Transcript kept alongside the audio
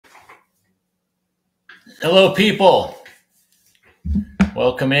Hello, people.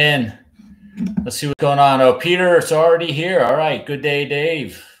 Welcome in. Let's see what's going on. Oh, Peter, it's already here. All right. Good day,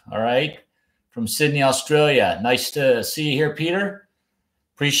 Dave. All right. From Sydney, Australia. Nice to see you here, Peter.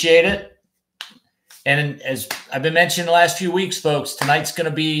 Appreciate it. And as I've been mentioning the last few weeks, folks, tonight's going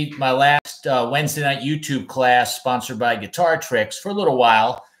to be my last Wednesday night YouTube class sponsored by Guitar Tricks for a little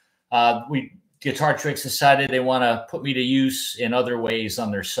while. Guitar Tricks decided they want to put me to use in other ways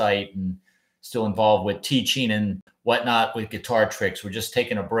on their site and still involved with teaching and whatnot with Guitar Tricks. We're just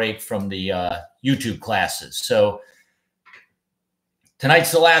taking a break from the YouTube classes. So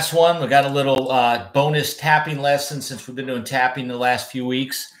tonight's the last one. We got a little bonus tapping lesson since we've been doing tapping the last few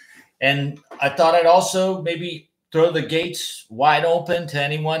weeks. And I thought I'd also maybe throw the gates wide open to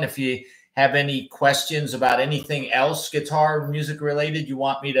anyone. If you have any questions about anything else guitar music related you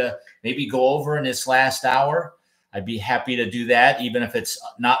want me to maybe go over in this last hour, I'd be happy to do that, even if it's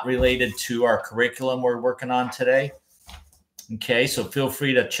not related to our curriculum we're working on today. Okay, so feel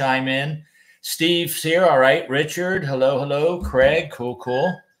free to chime in. Steve's here. All right. Richard, hello, hello. Craig, cool,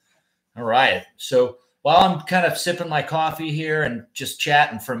 cool. All right. So while I'm kind of sipping my coffee here and just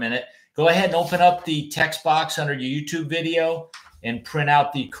chatting for a minute, go ahead and open up the text box under your YouTube video and print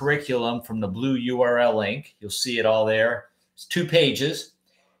out the curriculum from the blue URL link. You'll see it all there. It's 2 pages.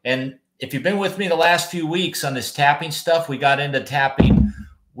 And if you've been with me the last few weeks on this tapping stuff, we got into tapping.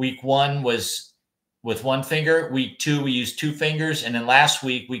 Week 1 was with 1 finger. Week 2, we used 2 fingers. And then last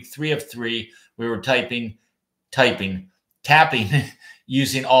week, week 3 of 3, we were tapping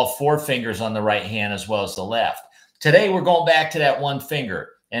using all 4 fingers on the right hand as well as the left. Today, we're going back to that 1 finger.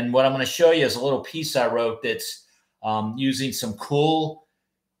 And what I'm going to show you is a little piece I wrote that's using some cool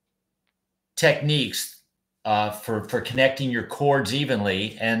techniques for connecting your chords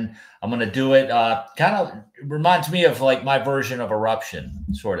evenly. And I'm going to do it kind of reminds me of like my version of Eruption,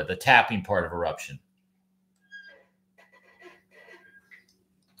 sort of the tapping part of Eruption.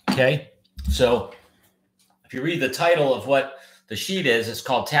 Okay, so if you read the title of what the sheet is, it's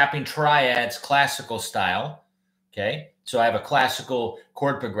called Tapping Triads Classical Style. Okay, so I have a classical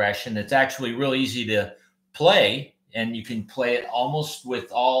chord progression that's actually real easy to play, and you can play it almost with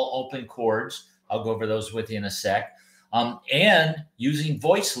all open chords. I'll go over those with you in a sec. And using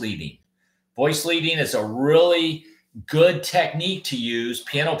voice leading. Voice leading is a really good technique to use.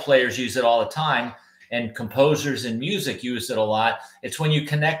 Piano players use it all the time, and composers in music use it a lot. It's when you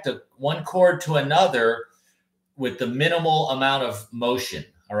connect one chord to another with the minimal amount of motion,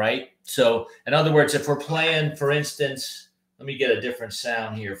 all right? So in other words, if we're playing, for instance, let me get a different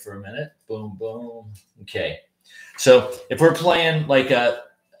sound here for a minute. Boom, boom. Okay. So if we're playing like a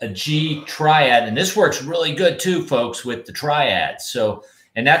G triad, and this works really good too, folks, with the triads. So,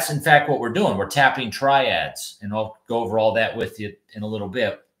 and that's in fact what we're doing. We're tapping triads, and I'll go over all that with you in a little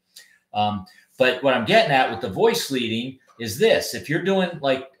bit. But what I'm getting at with the voice leading is this. If you're doing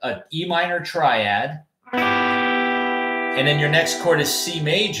like an E minor triad, and then your next chord is C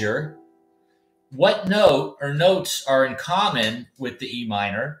major, what note or notes are in common with the E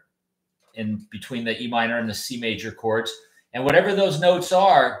minor in between the E minor and the C major chords? And whatever those notes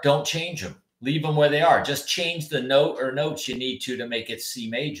are, don't change them. Leave them where they are. Just change the note or notes you need to make it C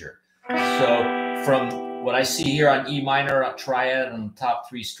major. So from what I see here on E minor triad on the top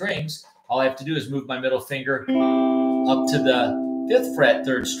 3 strings, all I have to do is move my middle finger up to the 5th fret,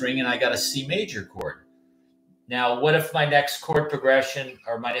 3rd string, and I got a C major chord. Now, what if my next chord progression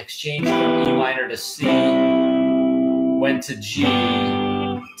or my next change from E minor to C went to G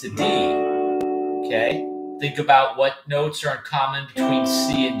to D? Okay. Think about what notes are in common between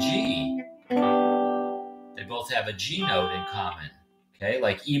C and G. They both have a G note in common. Okay,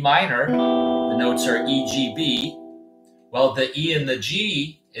 like E minor, the notes are E, G, B. Well, the E and the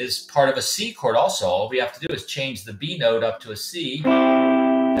G is part of a C chord also. All we have to do is change the B note up to a C.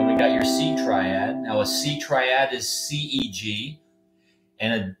 Then we got your C triad. Now a C triad is C, E, G.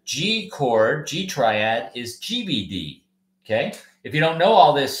 And a G chord, G triad, is G, B, D. Okay, if you don't know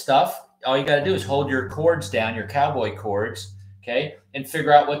all this stuff, all you got to do is hold your chords down, your cowboy chords, okay, and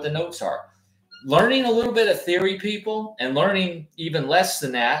figure out what the notes are. Learning a little bit of theory, people, and learning even less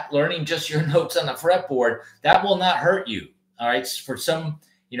than that, learning just your notes on the fretboard, that will not hurt you, all right? For some,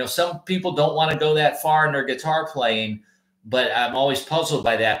 some people don't want to go that far in their guitar playing, but I'm always puzzled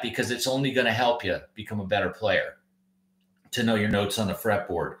by that because it's only going to help you become a better player to know your notes on the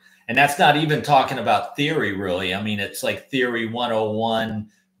fretboard. And that's not even talking about theory, really. I mean, it's like theory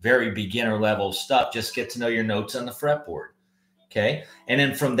 101, very beginner level stuff. Just get to know your notes on the fretboard. Okay. And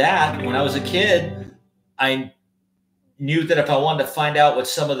then from that, when I was a kid, I knew that if I wanted to find out what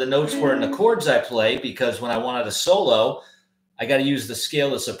some of the notes were in the chords I play, because when I wanted a solo, I got to use the scale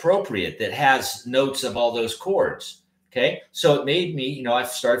that's appropriate, that has notes of all those chords. Okay. So it made me, you know, I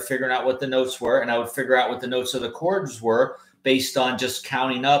started figuring out what the notes were, and I would figure out what the notes of the chords were based on just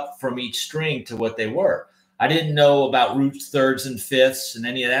counting up from each string to what they were. I didn't know about roots, thirds, and fifths and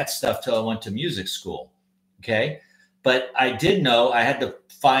any of that stuff till I went to music school. Okay. But I did know I had to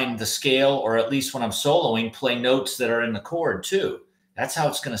find the scale, or at least when I'm soloing, play notes that are in the chord too. That's how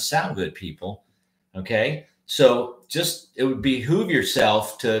it's going to sound good, people. Okay. So just, it would behoove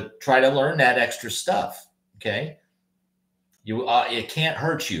yourself to try to learn that extra stuff. Okay. It can't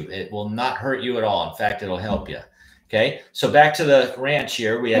hurt you. It will not hurt you at all. In fact, it'll help you. Okay. So back to the ranch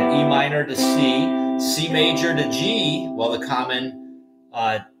here, we had E minor to C, C major to G. Well, the common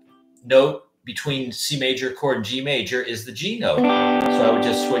note between C major chord and G major is the G note. So I would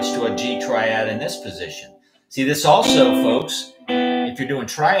just switch to a G triad in this position. See, this also, folks, if you're doing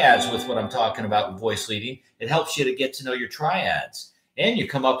triads with what I'm talking about with voice leading, it helps you to get to know your triads. And you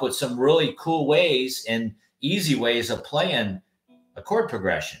come up with some really cool ways and easy ways of playing a chord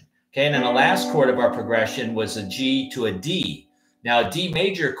progression. Okay, and then the last chord of our progression was a G to a D. Now, a D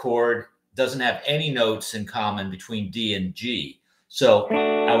major chord doesn't have any notes in common between D and G. So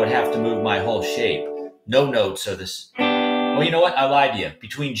I would have to move my whole shape. No notes are this. Well, you know what? I lied to you.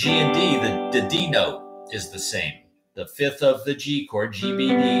 Between G and D, the D note is the same. The fifth of the G chord, G, B,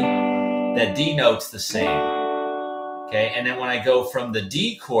 D, that D note's the same. Okay, and then when I go from the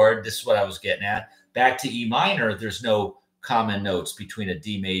D chord, this is what I was getting at, back to E minor, there's no common notes between a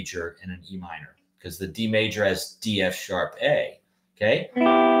D major and an E minor, because the D major has D, F sharp, A. Okay,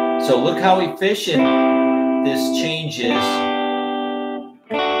 so look how efficient this change is.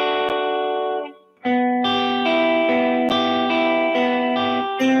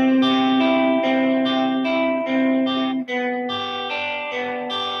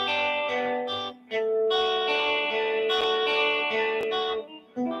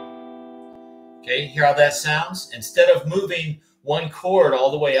 Okay, hear how that sounds? Instead of moving one chord all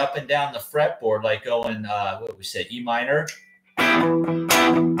the way up and down the fretboard, like going, what did we say, E minor,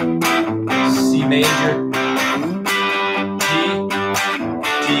 C major, G,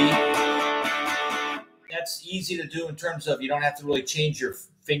 D. That's easy to do in terms of you don't have to really change your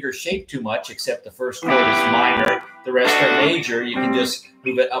finger shape too much, except the first chord is minor, the rest are major. You can just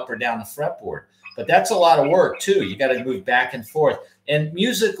move it up or down the fretboard. But that's a lot of work too. You got to move back and forth. And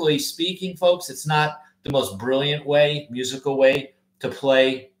musically speaking, folks, it's not the most brilliant way, musical way to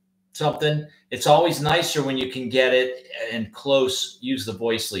play something. It's always nicer when you can get it and close, use the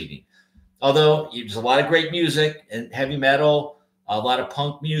voice leading. Although there's a lot of great music and heavy metal, a lot of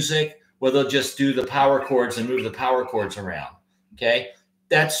punk music, where they'll just do the power chords and move the power chords around. Okay.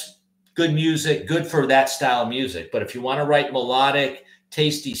 That's good music, good for that style of music. But if you want to write melodic,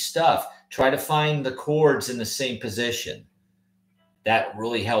 tasty stuff, try to find the chords in the same position. That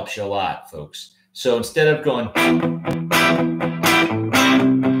really helps you a lot, folks. So instead of going,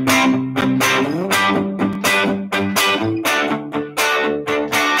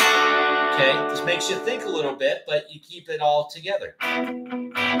 okay, this makes you think a little bit, but you keep it all together.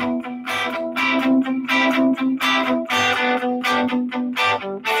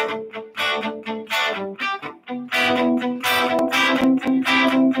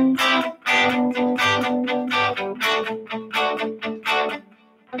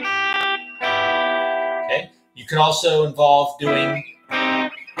 You can also involve doing, I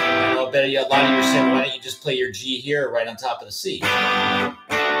know, I bet a lot of you are saying, why don't you just play your G here right on top of the C?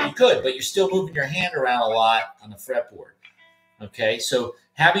 You could, but you're still moving your hand around a lot on the fretboard. Okay, so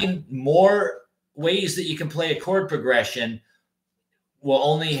having more ways that you can play a chord progression will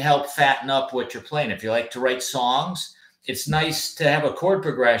only help fatten up what you're playing. If you like to write songs, it's nice to have a chord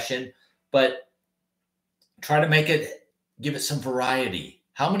progression, but try to make it, give it some variety.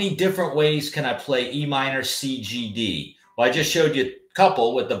 How many different ways can I play E minor, C, G, D? Well, I just showed you a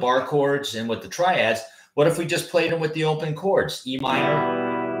couple with the bar chords and with the triads. What if we just played them with the open chords? E minor.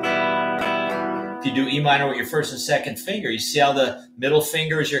 If you do E minor with your first and second finger, you see how the middle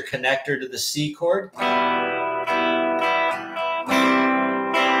finger is your connector to the C chord? And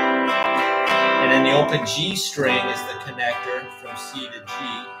then the open G string is the connector from C to G,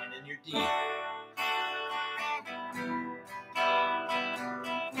 and then your D.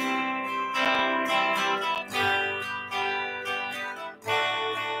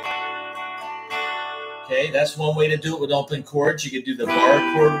 Okay, that's one way to do it with open chords. You could do the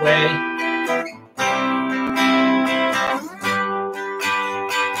bar chord way.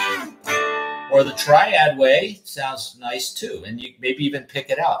 Or the triad way. Sounds nice too. And you maybe even pick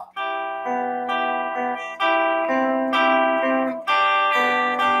it out.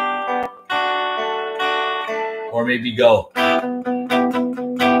 Or maybe go.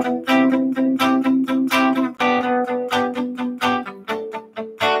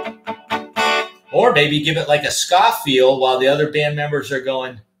 more, maybe give it like a ska feel while the other band members are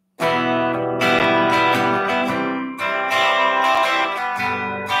going.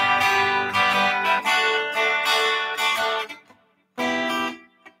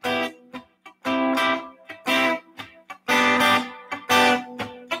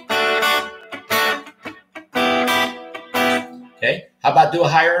 Okay, how about do a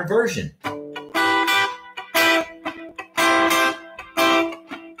higher inversion?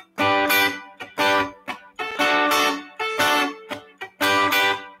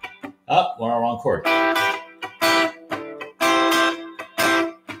 Oh, we're on the wrong chord.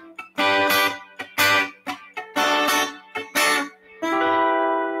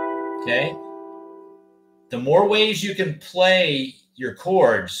 Okay. The more ways you can play your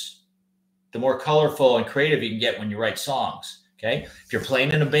chords, the more colorful and creative you can get when you write songs. Okay. If you're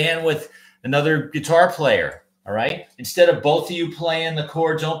playing in a band with another guitar player, all right, instead of both of you playing the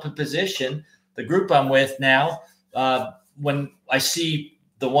chords open position, the group I'm with now, when I see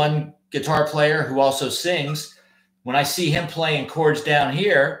the one guitar player who also sings, when I see him playing chords down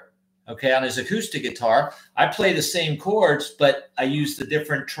here, okay, on his acoustic guitar, I play the same chords, but I use the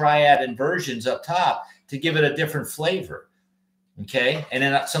different triad inversions up top to give it a different flavor, okay? And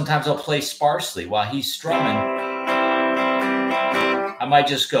then sometimes I'll play sparsely while he's strumming. I might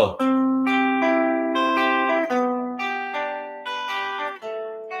just go.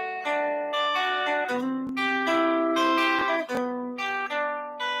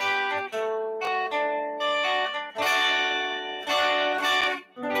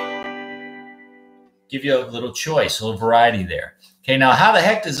 Give you a little choice, a little variety there. Okay, now how the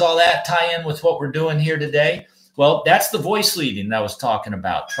heck does all that tie in with what we're doing here today? Well, that's the voice leading that I was talking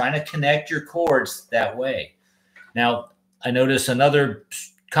about, trying to connect your chords that way. Now, I noticed another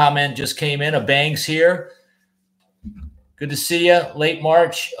comment just came in, a Bangs here. Good to see you, late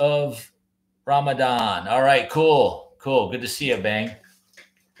March of Ramadan. All right, cool, cool. Good to see you, Bang.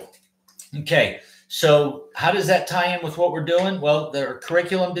 Okay. So how does that tie in with what we're doing? Well, the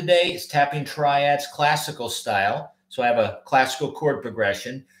curriculum today is tapping triads classical style. So I have a classical chord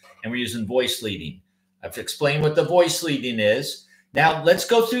progression, and we're using voice leading. I've explained what the voice leading is. Now let's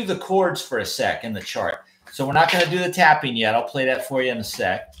go through the chords for a sec in the chart. So we're not going to do the tapping yet. I'll play that for you in a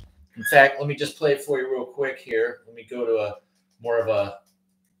sec. In fact, let me just play it for you real quick here. Let me go to a more of a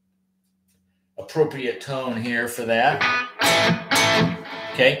appropriate tone here for that.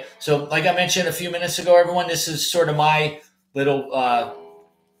 Okay, so like I mentioned a few minutes ago, everyone, this is sort of my little,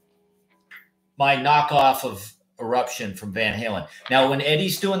 my knockoff of Eruption from Van Halen. Now, when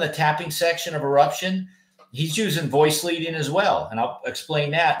Eddie's doing the tapping section of Eruption, he's using voice leading as well. And I'll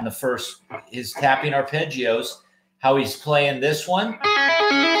explain that in the first, his tapping arpeggios, how he's playing this one.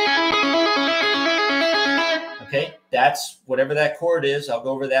 Okay, that's whatever that chord is. I'll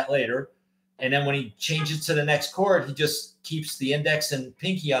go over that later. And then when he changes to the next chord, he just keeps the index and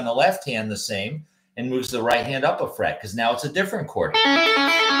pinky on the left hand the same and moves the right hand up a fret because now it's a different chord.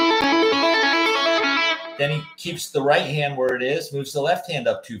 Then he keeps the right hand where it is, moves the left hand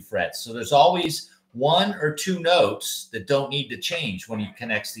up 2 frets. So there's always 1 or 2 notes that don't need to change when he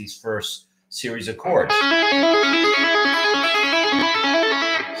connects these first series of chords.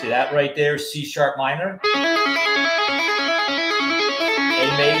 See that right there, C sharp minor, A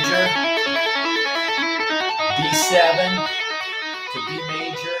major, D7 to B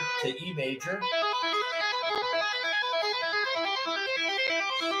major to E major,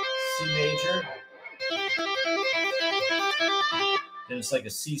 C major, then it's like a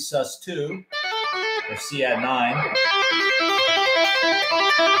C sus2 or C add 9,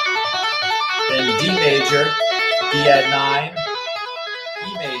 then D major, D add 9, E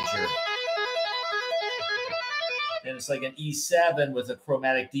major, then it's like an E7 with a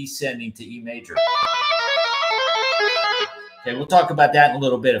chromatic descending to E major. Okay, we'll talk about that in a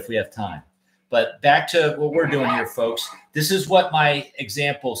little bit if we have time. But back to what we're doing here, folks. This is what my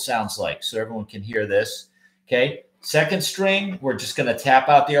example sounds like, so everyone can hear this. Okay, second string, we're just going to tap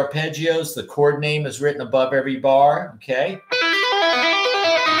out the arpeggios. The chord name is written above every bar. Okay.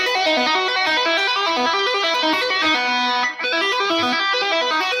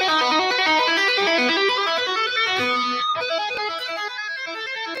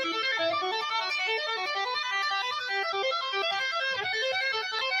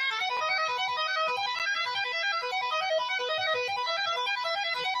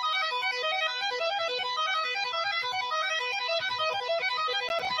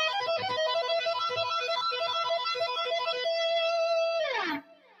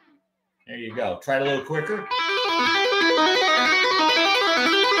 There you go. Try it a little quicker.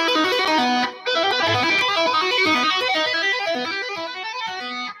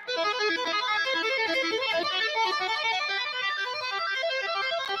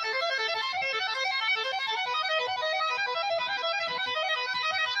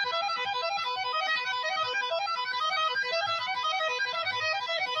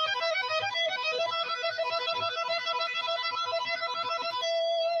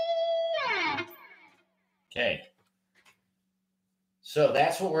 So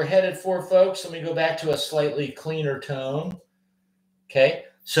that's what we're headed for, folks. Let me go back to a slightly cleaner tone. Okay,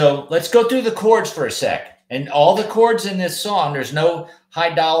 so let's go through the chords for a sec. And all the chords in this song, there's no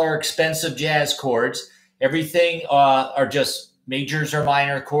high dollar expensive jazz chords. Everything are just majors or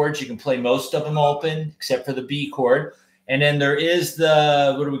minor chords. You can play most of them open except for the B chord. And then there is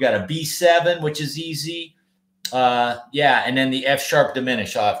the, what do we got? A B7, which is easy. Yeah, and then the F sharp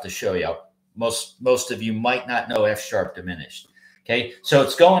diminished. I'll have to show you. Most of you might not know F sharp diminished. Okay, so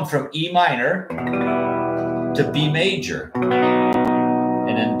it's going from E minor to B major.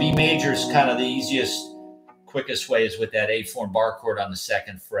 And then B major is kind of the easiest, quickest way is with that A form bar chord on the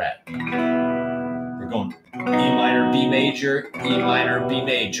 2nd fret. We're going E minor, B major, E minor, B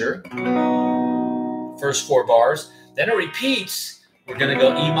major. First 4 bars. Then it repeats. We're going to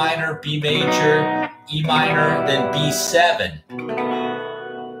go E minor, B major, E minor, then B7.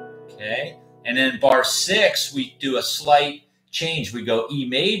 Okay, and then bar 6, we do a slight change. We go E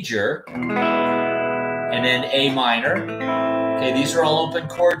major and then A minor. Okay, these are all open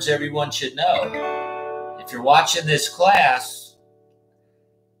chords everyone should know. If you're watching this class,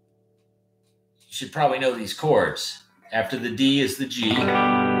 you should probably know these chords. After the D is the G,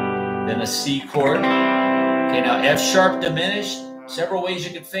 then a C chord. Okay, now F sharp diminished. Several ways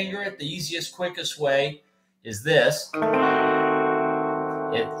you can finger it. The easiest, quickest way is this.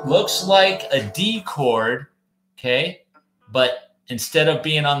 It looks like a D chord, okay? But instead of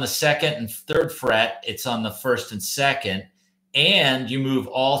being on the 2nd and 3rd fret, it's on the 1st and 2nd, and you move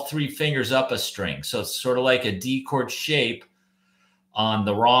all 3 fingers up a string. So it's sort of like a D chord shape on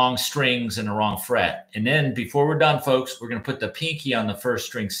the wrong strings and the wrong fret. And then before we're done, folks, we're going to put the pinky on the 1st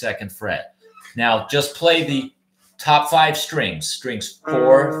string, 2nd fret. Now just play the top 5 strings. Strings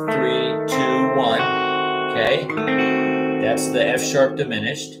 4, 3, 2, 1. Okay, that's the F sharp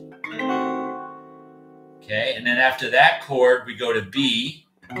diminished. Okay, and then after that chord, we go to B.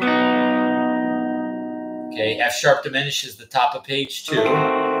 Okay, F sharp diminished is the top of page 2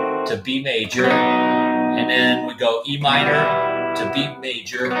 to B major. And then we go E minor to B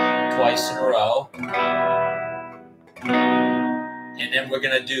major twice in a row. And then we're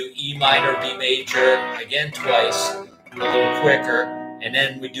going to do E minor, B major again twice, a little quicker. And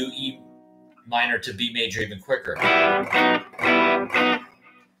then we do E minor to B major even quicker.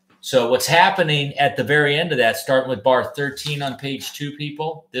 So what's happening at the very end of that, starting with bar 13 on page 2,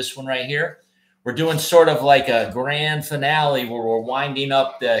 people, this one right here, we're doing sort of like a grand finale where we're winding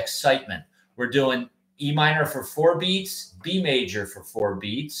up the excitement. We're doing E minor for 4 beats, B major for 4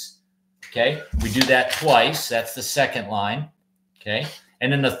 beats. Okay, we do that twice. That's the 2nd line. Okay,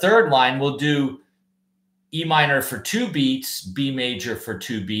 and in the 3rd line, we'll do E minor for 2 beats, B major for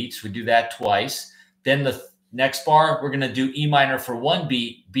 2 beats. We do that twice. Then the next bar, we're going to do E minor for 1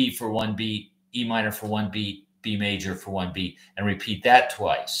 beat, B for 1 beat, E minor for 1 beat, B major for 1 beat, and repeat that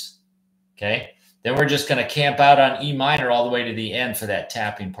twice. Okay. Then we're just going to camp out on E minor all the way to the end for that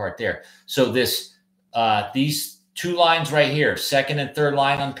tapping part there. So this, these 2 lines right here, 2nd and 3rd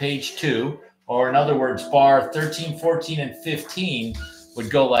line on page 2, or in other words, bar 13, 14, and 15 would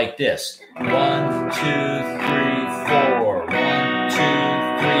go like this. 1, 2, 3, 4. 1, 2, 3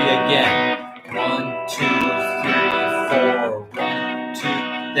 again. 1, 2, 3, 4. 1, 2.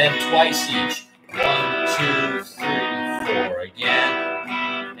 Then twice each. 1, 2, 3, 4 again.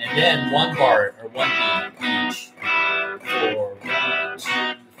 And then 1 bar or 1 beat each. 4. 1, 2,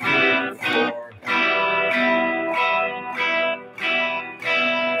 3, 4.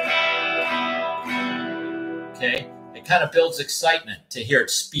 Okay. It kind of builds excitement to hear it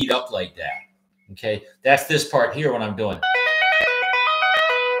speed up like that. Okay. That's this part here when I'm doing.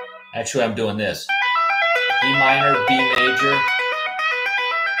 Actually, I'm doing this. E minor, B major,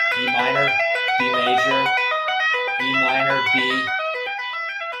 E minor, B major, E minor, B.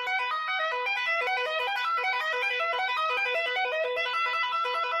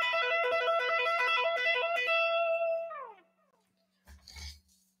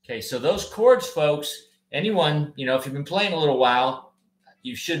 Okay, so those chords, folks, anyone, you know, if you've been playing a little while,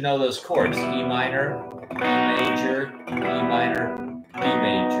 you should know those chords. E minor, B major, E minor, B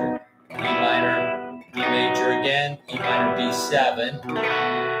major, E minor, B major again, E minor, B7,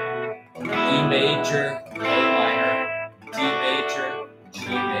 E major, A minor, D major, G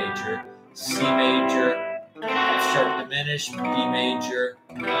major, C major, F sharp diminished, B major,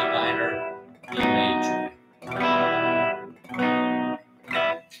 E minor, B major.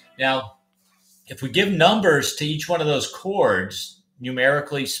 Now, if we give numbers to each one of those chords,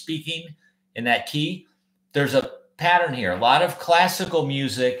 numerically speaking, in that key, there's a pattern here. A lot of classical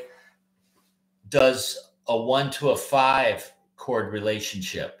music does a 1 to a 5 chord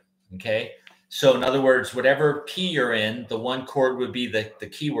relationship, okay? So in other words, whatever key you're in, the 1 chord would be the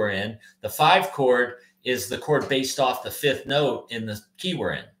key we're in. The 5 chord is the chord based off the 5th note in the key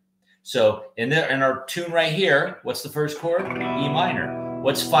we're in. So in our tune right here, what's the first chord? E minor.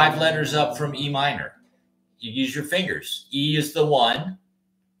 What's 5 letters up from E minor? You use your fingers. E is the 1,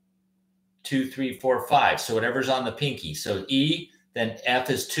 2, 3, 4, 5. So whatever's on the pinky. So E, then F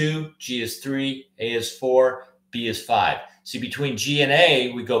is 2, G is 3, A is 4, B is 5. See, between G and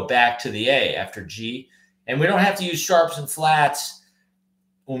A, we go back to the A after G. And we don't have to use sharps and flats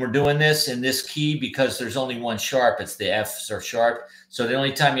when we're doing this in this key because there's only 1 sharp. It's the Fs are sharp. So the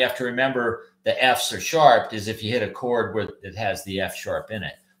only time you have to remember the Fs are sharp is if you hit a chord where it has the F sharp in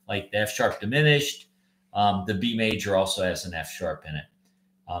it. Like the F sharp diminished. The B major also has an F sharp in it.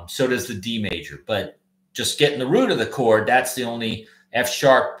 So does the D major. But just getting the root of the chord, that's the only F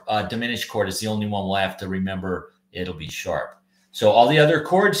sharp diminished chord is the only one we'll have to remember it'll be sharp. So all the other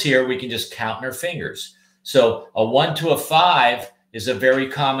chords here, we can just count in our fingers. So a 1 to a 5 is a very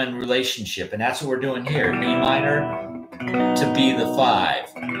common relationship. And that's what we're doing here. E minor to B the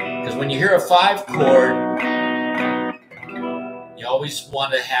 5. Because when you hear a 5 chord, you always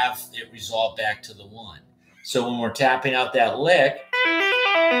want to have it resolve back to the 1. So when we're tapping out that lick,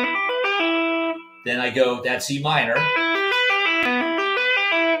 then I go, that's E minor,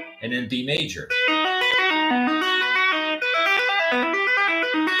 and then B major.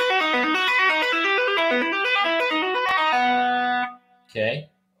 Okay,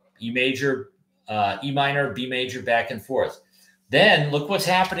 E major, E minor, B major, back and forth. Then look what's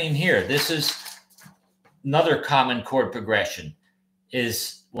happening here. This is another common chord progression.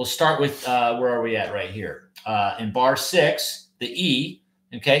 We'll start with, where are we at right here? In bar 6, the E,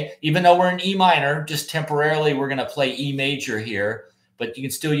 okay? Even though we're in E minor, just temporarily we're going to play E major here, but you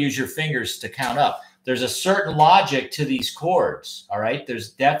can still use your fingers to count up. There's a certain logic to these chords, all right?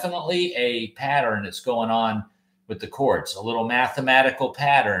 There's definitely a pattern that's going on with the chords, a little mathematical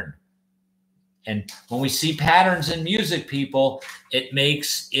pattern. And when we see patterns in music, people, it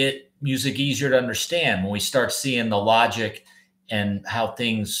makes music easier to understand when we start seeing the logic and how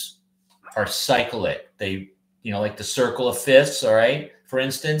things are cyclic. They, like the circle of fifths, all right? For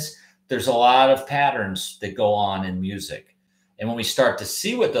instance, there's a lot of patterns that go on in music. And when we start to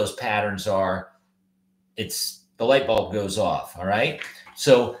see what those patterns are, the light bulb goes off, all right?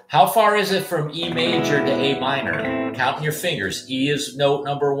 So how far is it from E major to A minor? Count your fingers. E is note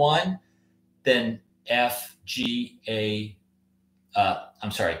number 1, then F, G, A,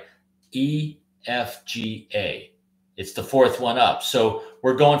 E, F, G, A. It's the 4th one up. So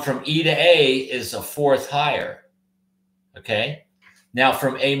we're going from E to A is a 4th higher, okay? Now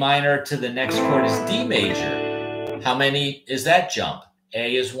from A minor to the next chord is D major. How many is that jump?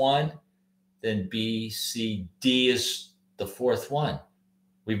 A is 1, then B, C, D is the 4th one.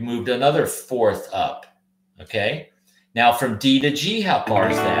 We've moved another 4th up, okay? Now from D to G, how far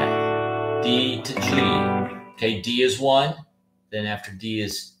is that? D to G. Okay, D is 1. Then after D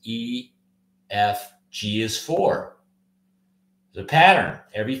is E, F, G is 4. There's a pattern.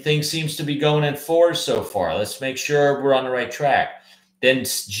 Everything seems to be going in 4s so far. Let's make sure we're on the right track. Then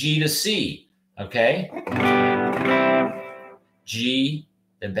G to C, okay? G,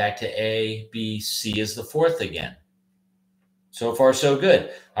 then back to A, B, C is the 4th again. So far, so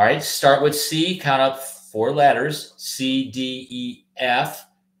good. All right, start with C, count up 4 letters, C, D, E, F.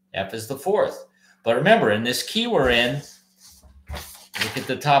 F is the 4th. But remember, in this key we're in, look at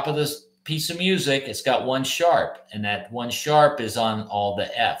the top of this piece of music. It's got 1 sharp, and that 1 sharp is on all the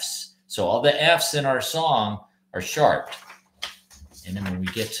Fs. So all the Fs in our song are sharp. And then when we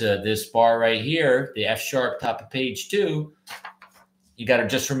get to this bar right here, the F sharp, top of page 2, you got to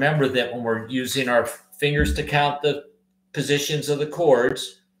just remember that when we're using our fingers to count the positions of the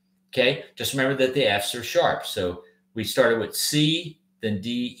chords, okay, just remember that the Fs are sharp. So we started with C, then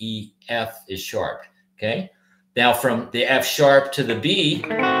D, E, F is sharp, okay? Now from the F sharp to the B,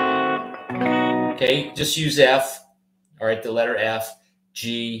 okay, just use F, all right, the letter F,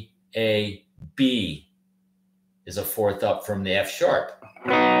 G, A, B is a 4th up from the F sharp,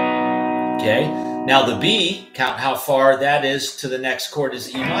 okay? Now the B, count how far that is to the next chord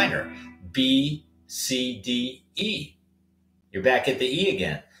is E minor, B, C, D, E. You're back at the E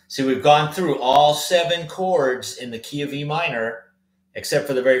again. See, we've gone through all 7 chords in the key of E minor, except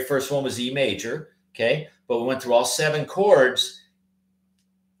for the very first one was E major, okay? But we went through all 7 chords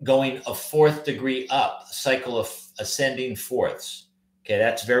going a 4th degree up, a cycle of ascending 4ths. Okay,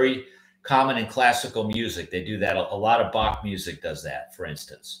 that's very common in classical music. They do that. A lot of Bach music does that, for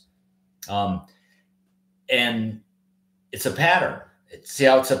instance. And it's a pattern. See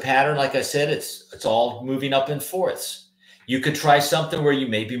how it's a pattern? Like I said, it's all moving up in 4ths. You could try something where you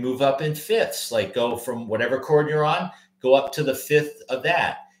maybe move up in fifths, like go from whatever chord you're on, go up to the fifth of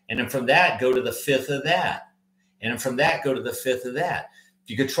that. And then from that, go to the fifth of that. And then from that, go to the fifth of that.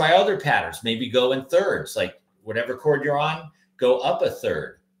 You could try other patterns, maybe go in thirds, like whatever chord you're on, go up a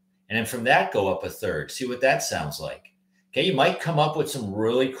third. And then from that, go up a third. See what that sounds like. Okay, you might come up with some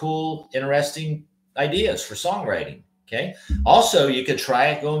really cool, interesting ideas for songwriting. Okay. Also, you could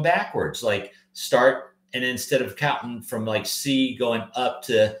try it going backwards, like start and instead of counting from like C going up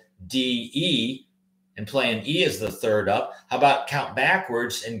to D, E, and playing E as the third up, how about count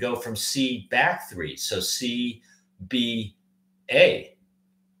backwards and go from C back three? So C, B, A.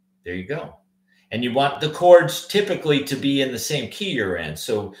 There you go. And you want the chords typically to be in the same key you're in.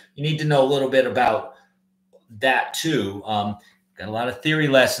 So you need to know a little bit about that too. Got a lot of theory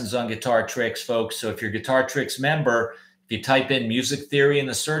lessons on Guitar Tricks, folks. So if you're a Guitar Tricks member, if you type in music theory in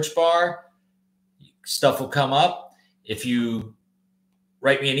the search bar, stuff will come up. If you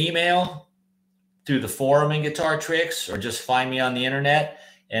write me an email through the forum in Guitar Tricks, or just find me on the internet,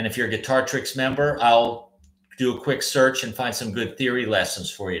 and if you're a Guitar Tricks member, I'll do a quick search and find some good theory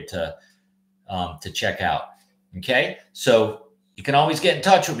lessons for you to check out. Okay, so you can always get in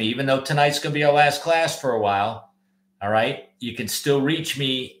touch with me, even though tonight's going to be our last class for a while. All right, you can still reach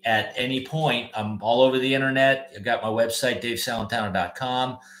me at any point. I'm all over the internet. I've got my website,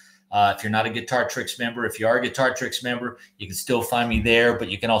 davesalentano.com. If you're not a Guitar Tricks member, if you are a Guitar Tricks member, you can still find me there, but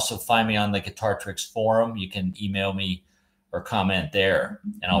you can also find me on the Guitar Tricks forum. You can email me or comment there,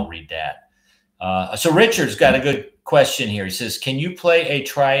 and I'll read that. So Richard's got a good question here. He says, can you play a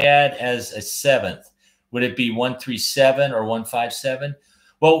triad as a seventh? Would it be 1-3-7 or 1-5-7?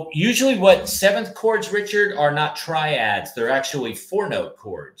 Well, usually what seventh chords, Richard, are not triads. They're actually four-note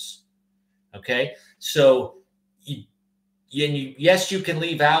chords. Okay, so yes, you can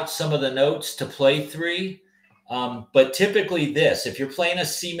leave out some of the notes to play three, but typically this, if you're playing a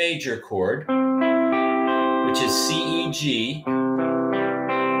C major chord, which is C, E, G,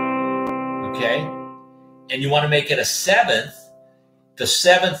 okay, and you want to make it a seventh, the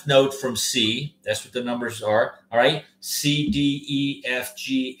seventh note from C, that's what the numbers are, all right? C, D, E, F,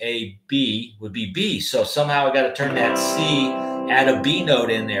 G, A, B would be B. So somehow I got to turn that C, add a B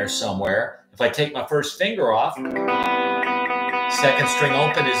note in there somewhere. If I take my first finger off, second string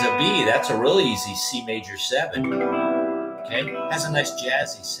open is a B. That's a really easy C major 7. Okay, has a nice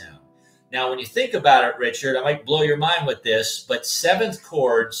jazzy sound. Now, when you think about it, Richard, I might blow your mind with this, but seventh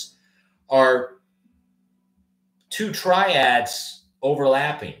chords are two triads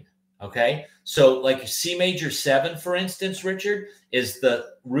overlapping, okay? So like C major 7, for instance, Richard, is the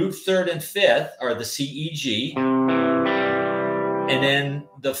root third and fifth are the C, E, G. And then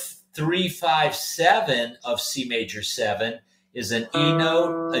the 3-5-7 of C major 7 is an E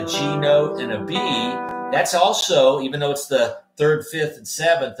note, a G note, and a B. That's also, even though it's the third, fifth, and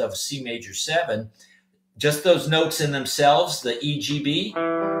seventh of C major 7, just those notes in themselves, the E, G, B,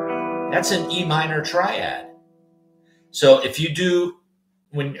 that's an E minor triad. So if you do,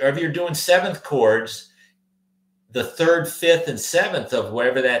 whenever you're doing seventh chords, the third, fifth, and seventh of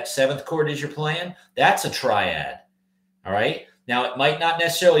whatever that seventh chord is you're playing, that's a triad. All right. Now, it might not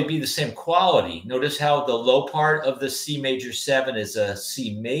necessarily be the same quality. Notice how the low part of the C major 7 is a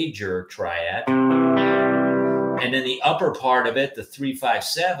C major triad. And then the upper part of it, the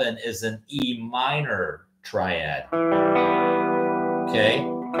 3-5-7, is an E minor triad. Okay.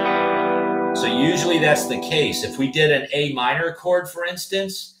 So usually that's the case. If we did an A minor chord, for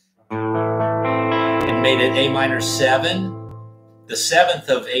instance, and made it A minor 7, the seventh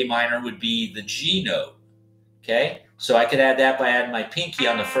of A minor would be the G note. Okay, so I could add that by adding my pinky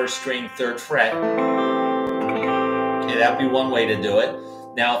on the first string, third fret. Okay, that'd be one way to do it.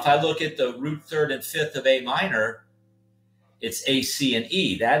 Now, if I look at the root third and fifth of A minor, it's A, C, and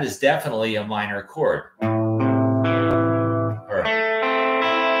E. That is definitely a minor chord.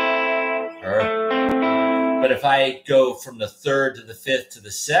 But if I go from the third to the fifth to the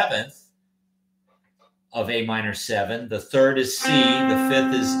seventh of A minor 7, the third is C, the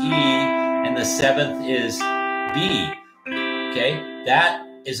fifth is E, and the seventh is B. Okay, that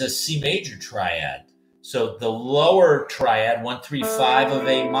is a C major triad. So the lower triad, 1-3-5 of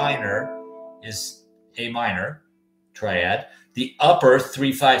A minor, is A minor triad. The upper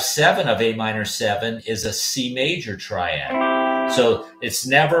 3-5-7 of A minor 7 is a C major triad. So it's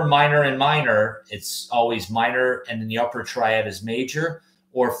never minor and minor. It's always minor, and then the upper triad is major,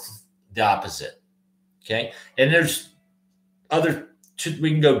 or the opposite. Okay, and there's other.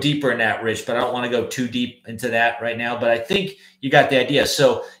 We can go deeper in that, Rich, but I don't want to go too deep into that right now. But I think you got the idea.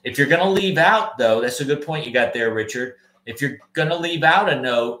 So if you're going to leave out, though, that's a good point you got there, Richard. If you're going to leave out a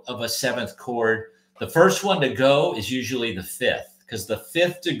note of a seventh chord, The first one to go is usually the fifth, because the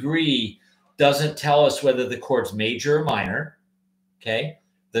fifth degree doesn't tell us whether the chord's major or minor. Okay.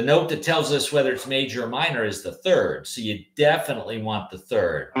 The note that tells us whether it's major or minor is the third. So you definitely want the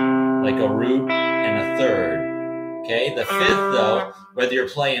third, like a root and a third. Okay. The fifth, though, whether you're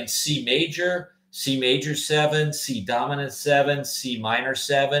playing C major 7, C dominant 7, C minor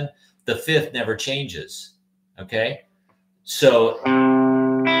 7, the fifth never changes. Okay. So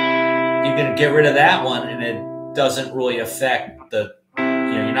you can get rid of that one and it doesn't really affect the,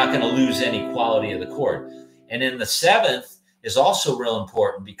 you're not going to lose any quality of the chord. And then the seventh is also real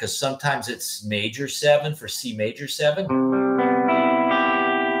important because sometimes it's major 7 for C major 7,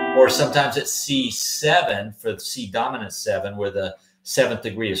 or sometimes it's C7 for C dominant 7, where the seventh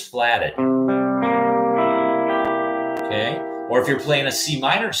degree is flatted. Okay. Or if you're playing a C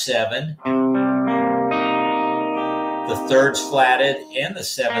minor 7, the third's flatted and the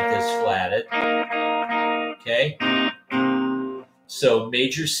seventh is flatted. Okay. So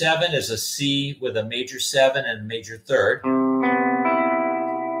major 7 is a C with a major 7 and a major third.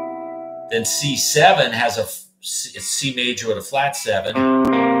 Then C7 has it's C major with a flat 7.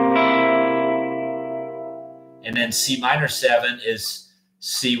 And then C minor 7 is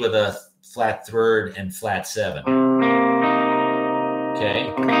C with a flat third and flat 7.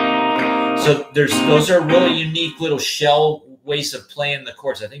 Okay. So those are really unique little shell ways of playing the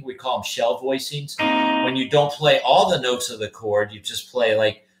chords. I think we call them shell voicings. When you don't play all the notes of the chord, you just play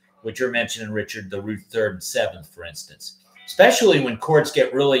like what you're mentioning, Richard, the root third and seventh, for instance. Especially when chords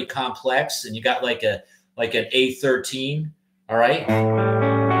get really complex and you got like an A13, all right?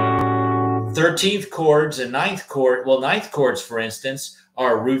 13th chords and ninth chords, for instance,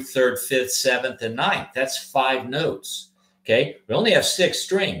 are root third, fifth, seventh, and ninth. That's 5 notes, okay? We only have 6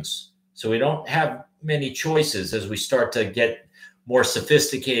 strings, so we don't have many choices as we start to get more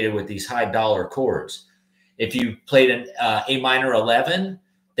sophisticated with these high dollar chords. If you played an A minor 11,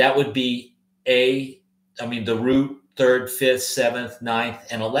 that would be the root, third, fifth, seventh, ninth,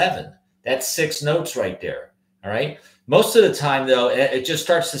 and 11. That's 6 notes right there. All right. Most of the time, though, it just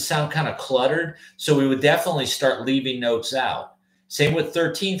starts to sound kind of cluttered. So we would definitely start leaving notes out. Same with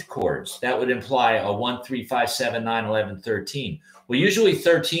 13th chords. That would imply a 1, 3, 5, 7, 9, 11, 13. Well, usually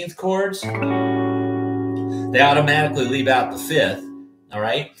 13th chords, they automatically leave out the fifth. All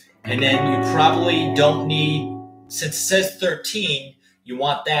right. And then you probably don't need, since it says 13, you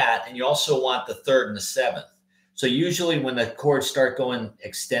want that. And you also want the third and the seventh. So usually when the chords start going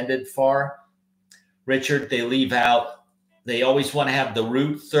extended far, Richard, they leave out, they always want to have the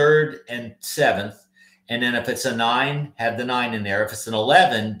root, third, and seventh. And then if it's a 9, have the 9 in there. If it's an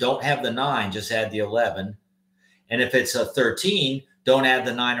 11, don't have the 9, just add the 11. And if it's a 13, don't add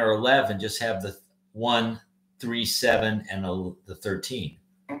the 9 or 11, just have the 1, 3, 7, and the 13.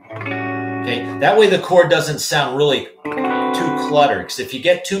 Okay, that way the chord doesn't sound really too cluttered. Because if you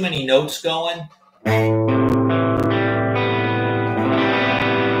get too many notes going,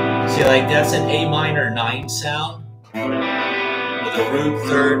 see, like that's an A minor 9 sound with a root,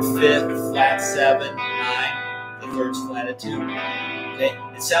 third, fifth, flat 7, 9. The third's flatted 2. Okay,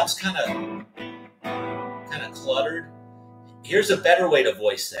 it sounds kind of cluttered. Here's a better way to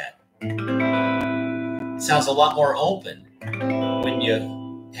voice that. It sounds a lot more open when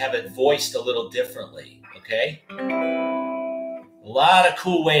you have it voiced a little differently. Okay, a lot of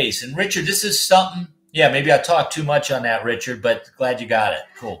cool ways. And Richard, this is something. Yeah, maybe I talked too much on that, Richard, but glad you got it.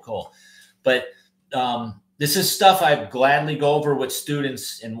 Cool. But this is stuff I gladly go over with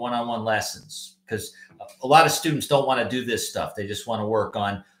students in one-on-one lessons, because a lot of students don't want to do this stuff. They just want to work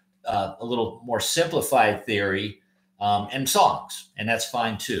on a little more simplified theory and songs, and that's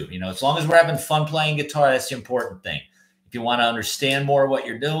fine too. As long as we're having fun playing guitar, that's the important thing. If you want to understand more what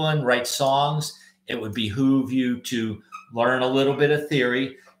you're doing, write songs, it would behoove you to learn a little bit of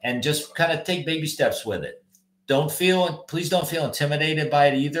theory and just kind of take baby steps with it. Please don't feel intimidated by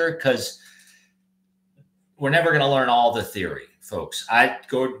it either, because we're never going to learn all the theory, folks.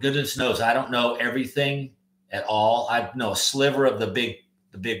 Goodness knows, I don't know everything at all. I know a sliver of the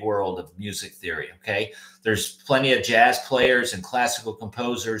big world of music theory. Okay. There's plenty of jazz players and classical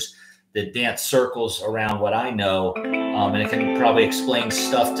composers that dance circles around what I know. And it can probably explain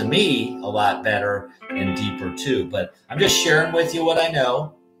stuff to me a lot better and deeper too. But I'm just sharing with you what I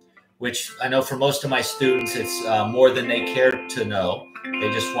know, which I know for most of my students, it's more than they care to know.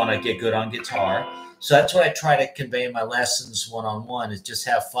 They just want to get good on guitar. So that's what I try to convey in my lessons one-on-one, is just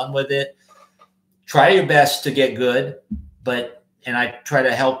have fun with it. Try your best to get good, and I try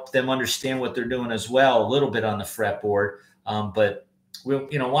to help them understand what they're doing as well, a little bit on the fretboard. But we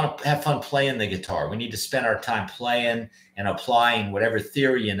want to have fun playing the guitar. We need to spend our time playing and applying whatever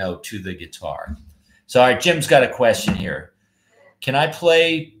theory to the guitar. So, all right, Jim's got a question here. Can I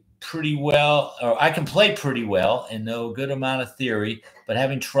play pretty well, or I can play pretty well and know a good amount of theory, but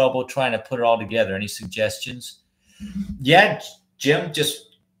having trouble trying to put it all together? Any suggestions? Yeah, Jim,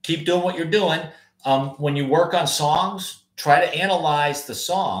 just keep doing what you're doing. When you work on songs, try to analyze the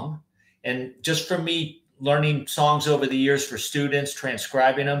song. And just from me learning songs over the years for students,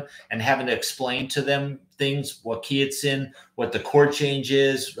 transcribing them and having to explain to them things, what key it's in, what the chord change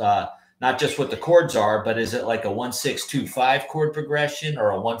is, not just what the chords are, but is it like a 1-6-2-5 chord progression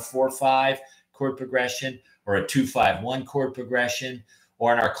or a 1-4-5 chord progression or a 2-5-1 chord progression?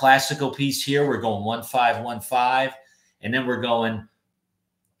 Or in our classical piece here, we're going 1-5-1-5, and then we're going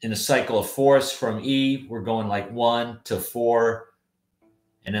in a cycle of fourths from E, we're going like 1 to 4,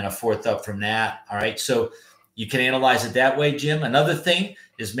 and then a fourth up from that. All right, so you can analyze it that way, Jim. Another thing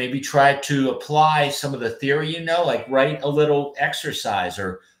is maybe try to apply some of the theory, like write a little exercise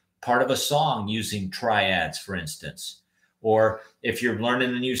or part of a song using triads, for instance. Or if you're learning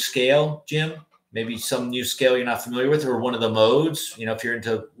a new scale, Jim, maybe some new scale you're not familiar with, or one of the modes, if you're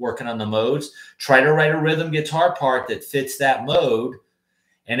into working on the modes, try to write a rhythm guitar part that fits that mode,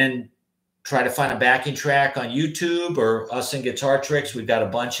 and then try to find a backing track on YouTube or us in Guitar Tricks. We've got a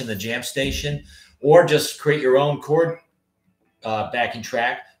bunch in the jam station, or just create your own chord backing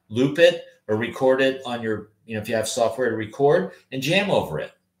track, loop it or record it on your, if you have software to record, and jam over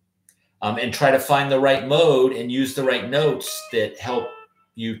it. And try to find the right mode and use the right notes that help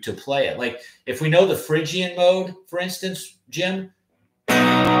you to play it. Like if we know the Phrygian mode, for instance, Jim.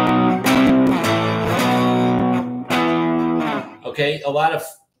 Okay, a lot of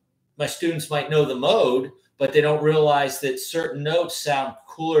my students might know the mode, but they don't realize that certain notes sound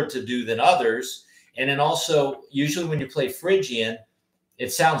cooler to do than others. And then also, usually when you play Phrygian,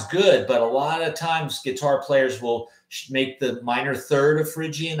 it sounds good, but a lot of times guitar players will make the minor third of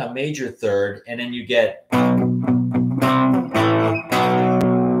Phrygian a major third, and then you get.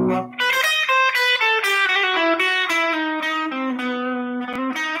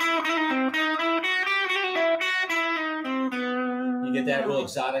 You get that real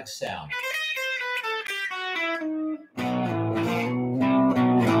exotic sound.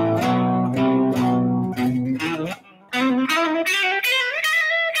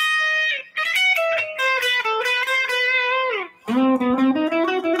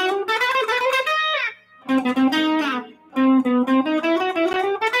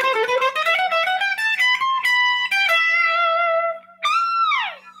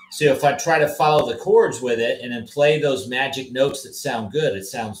 So if I try to follow the chords with it and then play those magic notes that sound good, it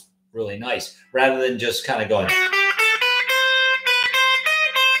sounds really nice, rather than just kind of going.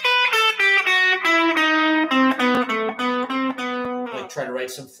 Like try to write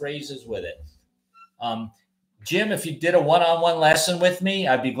some phrases with it. Jim, if you did a one-on-one lesson with me,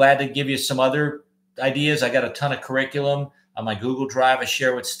 I'd be glad to give you some other ideas. I got a ton of curriculum on my Google Drive I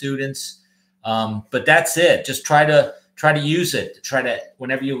share with students. But that's it. Just try to use it. Try to,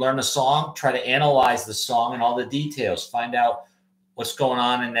 whenever you learn a song, try to analyze the song and all the details. Find out what's going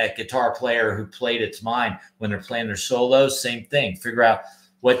on in that guitar player who played its mind when they're playing their solos. Same thing. Figure out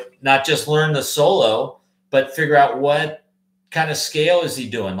what, not just learn the solo, but figure out what kind of scale is he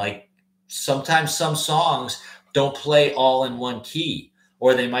doing. Like sometimes some songs don't play all in one key,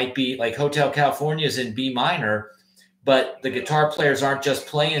 or they might be like Hotel California is in B minor, but the guitar players aren't just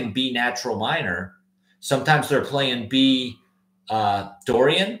playing B natural minor. Sometimes they're playing B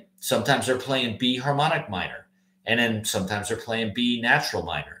Dorian. Sometimes they're playing B harmonic minor. And then sometimes they're playing B natural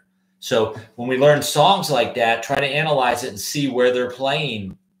minor. So when we learn songs like that, try to analyze it and see where they're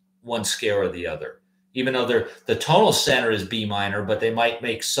playing one scale or the other. Even though the tonal center is B minor, but they might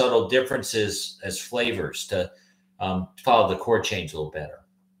make subtle differences as flavors to follow the chord change a little better.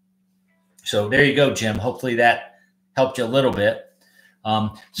 So there you go, Jim. Hopefully that helped you a little bit.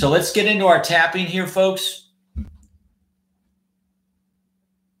 So let's get into our tapping here, folks.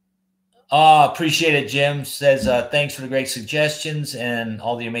 Appreciate it, Jim. Says, thanks for the great suggestions and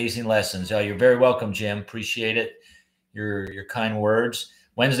all the amazing lessons. You're very welcome, Jim. Appreciate it. Your kind words.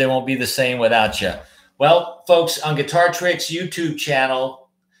 Wednesday won't be the same without you. Well, folks, on Guitar Tricks YouTube channel,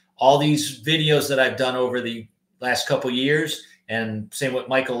 all these videos that I've done over the last couple years, and same with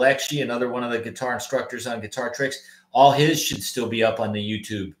Michael Leckie, another one of the guitar instructors on Guitar Tricks, all his should still be up on the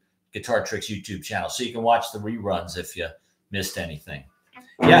YouTube Guitar Tricks YouTube channel. So you can watch the reruns if you missed anything.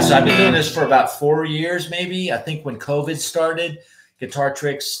 Yeah, so I've been doing this for about 4 years, maybe. I think when COVID started, Guitar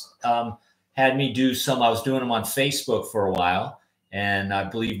Tricks had me do some. I was doing them on Facebook for a while. And I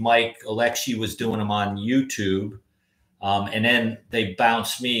believe Mike Leckie was doing them on YouTube. And then they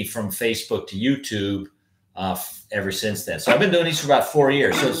bounced me from Facebook to YouTube ever since then. So I've been doing these for about 4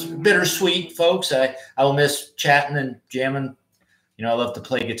 years. So it's bittersweet, folks. I will miss chatting and jamming. You know, I love to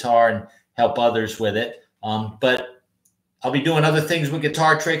play guitar and help others with it. But I'll be doing other things with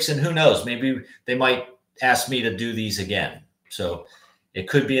guitar tricks, and who knows, maybe they might ask me to do these again. So it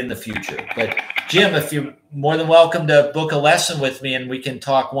could be in the future. But Jim, if you're more than welcome to book a lesson with me, and we can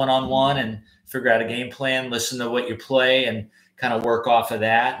talk one-on-one and figure out a game plan, listen to what you play, and kind of work off of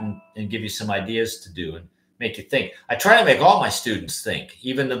that and give you some ideas to do and make you think. I try to make all my students think,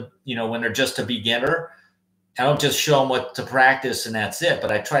 even when they're just a beginner. I don't just show them what to practice and that's it,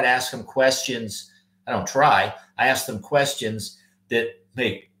 but I try to ask them questions. I ask them questions that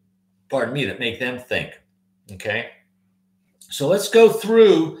make them think. Okay. So let's go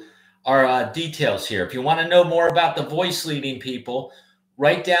through our details here. If you want to know more about the voice leading people,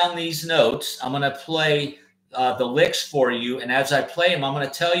 write down these notes. I'm going to play the licks for you. And as I play them, I'm going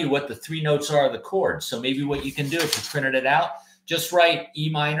to tell you what the 3 notes are of the chords. So maybe what you can do, if you printed it out, just write E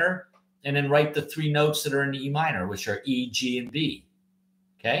minor and then write the 3 notes that are in E minor, which are E, G, and B.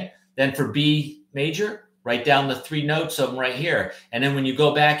 Okay. Then for B major, write down the 3 notes of them right here. And then when you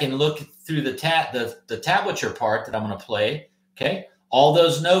go back and look through the tablature part that I'm going to play, okay, all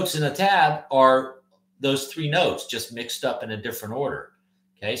those notes in the tab are those 3 notes just mixed up in a different order.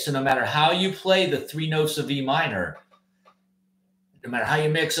 Okay, so no matter how you play the 3 notes of E minor, no matter how you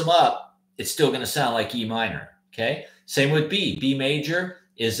mix them up, it's still going to sound like E minor. Okay, same with B. B major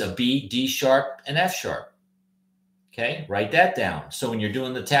is a B, D sharp, and F sharp. Okay, write that down. So when you're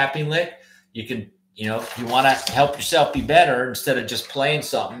doing the tapping lick, you can, if you want to help yourself be better instead of just playing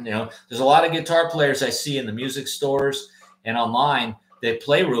something, there's a lot of guitar players I see in the music stores and online that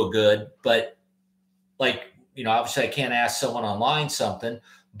play real good, but obviously I can't ask someone online something,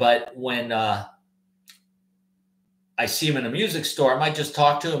 but when I see them in a music store, I might just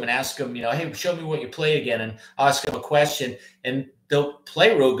talk to them and ask them, hey, show me what you play again. And I'll ask them a question, and they'll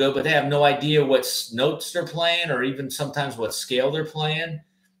play real good, but they have no idea what notes they're playing or even sometimes what scale they're playing.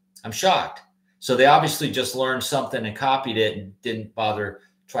 I'm shocked. So they obviously just learned something and copied it and didn't bother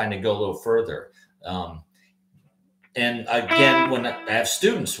trying to go a little further. And again, when I have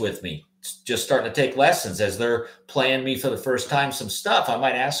students with me, just starting to take lessons, as they're playing me for the first time some stuff, I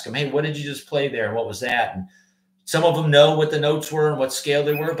might ask them, hey, what did you just play there? And what was that? And some of them know what the notes were and what scale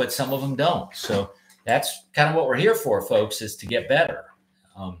they were, but some of them don't. So that's kind of what we're here for, folks, is to get better.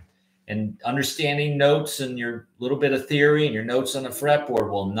 And understanding notes and your little bit of theory and your notes on the fretboard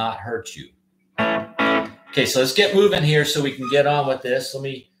will not hurt you. Okay, so let's get moving here so we can get on with this. Let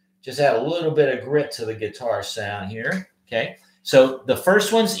me just add a little bit of grit to the guitar sound here. Okay. So the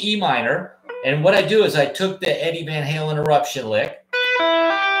first one's E minor, and what I do is I took the Eddie Van Halen eruption lick,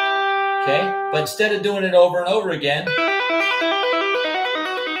 okay, but instead of doing it over and over again,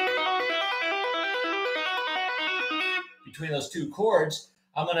 between those 2 chords,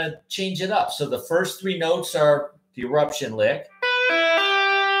 I'm going to change it up. So the first 3 notes are the eruption lick,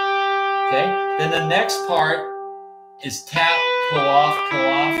 okay, then the next part is tap, pull off,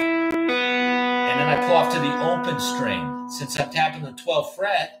 and then I pull off to the open string. Since I'm tapping the 12th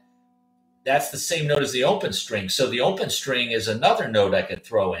fret, that's the same note as the open string. So the open string is another note I could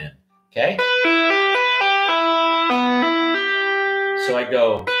throw in, okay? So I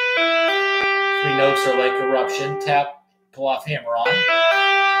go, 3 notes are like eruption, tap, pull off, hammer on.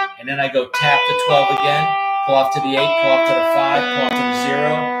 And then I go tap the 12 again, pull off to the 8, pull off to the 5, pull off to the 0,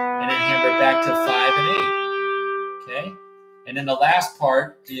 and then hammer back to 5 and 8, okay? And then the last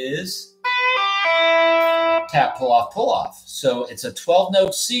part is tap, pull off. So it's a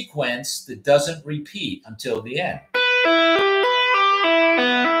 12-note sequence that doesn't repeat until the end.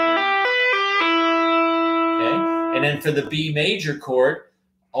 Okay. And then for the B major chord,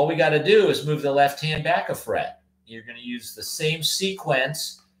 all we got to do is move the left hand back a fret. You're going to use the same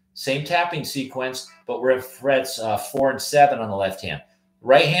sequence, same tapping sequence, but we're at frets 4 and 7 on the left hand.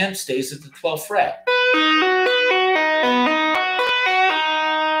 Right hand stays at the 12th fret.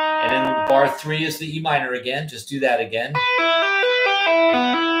 And then bar 3 is the E minor again. Just do that again.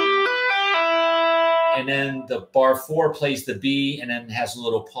 And then the bar 4 plays the B and then has a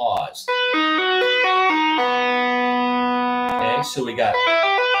little pause. Okay, so we got...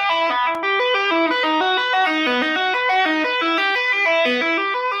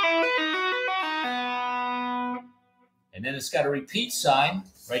 And then it's got a repeat sign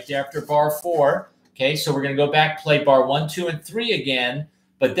right there after bar 4. Okay, so we're going to go back, play bar 1, 2, and 3 again.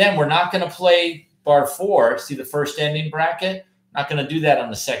 But then we're not going to play bar 4. See the first ending bracket? Not going to do that on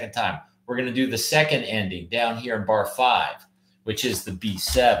the second time. We're going to do the second ending down here in bar 5, which is the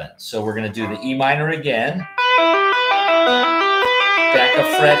B7. So we're going to do the E minor again. Back a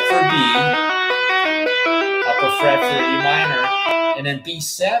fret for B. a fret for E minor. And then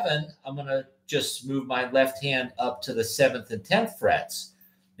B7, I'm going to just move my left hand up to the 7th and 10th frets.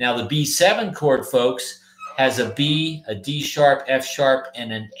 Now the B7 chord, folks, has a B, a D sharp, F sharp,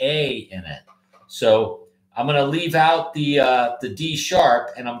 and an A in it. So I'm going to leave out the D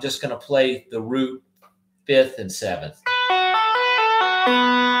sharp, and I'm just going to play the root 5th and 7th.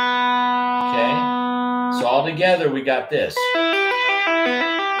 Okay, so all together we got this.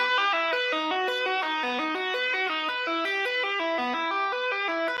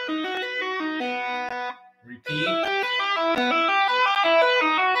 Repeat.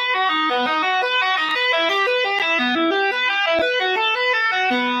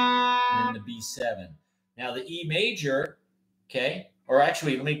 And then the B7. Now the E major, okay, or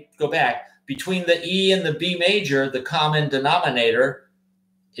actually let me go back. Between the E and the B major, the common denominator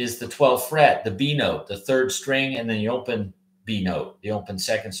is the 12th fret, the B note, the 3rd string, and then the open B note, the open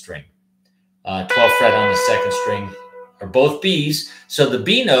 2nd string. 12th fret on the 2nd string are both Bs. So the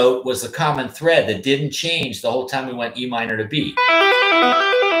B note was the common thread that didn't change the whole time we went E minor to B.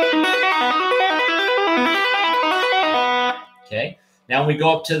 Okay, now when we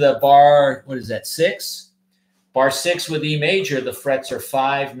go up to the bar, what is that, 6? Bar 6 with E major, the frets are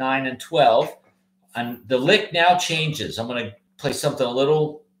 5, 9, and 12. And the lick now changes. I'm going to play something a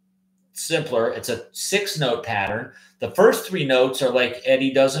little simpler. It's a 6-note pattern. The first 3 notes are like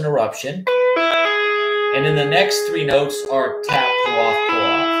Eddie does an eruption. And then the next 3 notes are tap, pull off, pull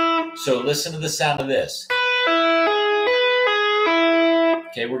off. So listen to the sound of this.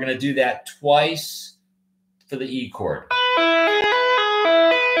 Okay, we're going to do that twice for the E chord.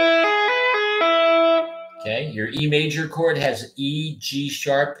 Okay, your E major chord has E, G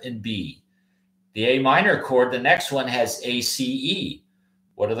sharp, and B. The A minor chord, the next one, has A, C, E.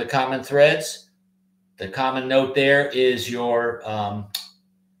 What are the common threads? The common note there is your,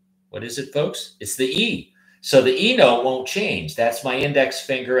 what is it, folks? It's the E. So the E note won't change. That's my index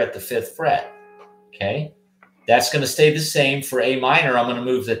finger at the 5th fret. Okay, that's going to stay the same. For A minor, I'm going to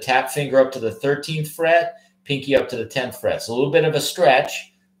move the tap finger up to the 13th fret, pinky up to the 10th fret. It's a little bit of a stretch,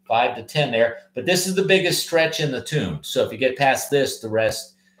 5 to 10 there, but this is the biggest stretch in the tune. So if you get past this, the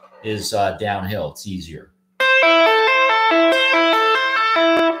rest is downhill. It's easier.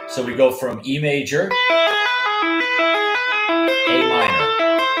 So we go from E major, A minor.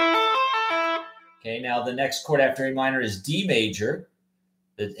 Okay, now the next chord after A minor is D major.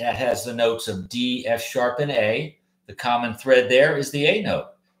 That has the notes of D, F sharp, and A. The common thread there is the A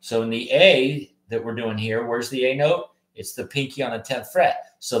note. So in the A that we're doing here, where's the A note? It's the pinky on the 10th fret.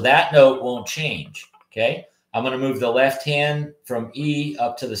 So that note won't change, okay? I'm going to move the left hand from E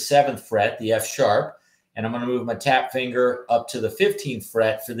up to the 7th fret, the F sharp, and I'm going to move my tap finger up to the 15th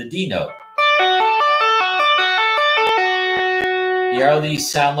fret for the D note. You hear how these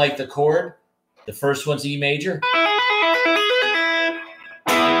sound like the chord? The first one's E major,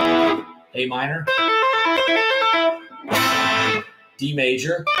 A minor, D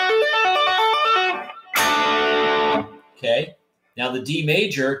major. Okay, now the D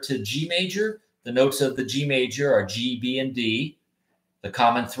major to G major, the notes of the G major are G, B, and D. The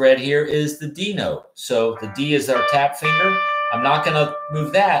common thread here is the D note. So the D is our tap finger. I'm not going to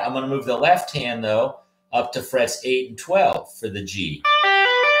move that. I'm going to move the left hand, though, up to frets 8 and 12 for the G.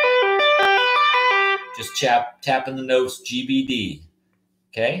 Just tapping the notes G, B, D.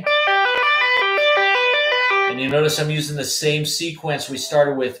 Okay? And you notice I'm using the same sequence we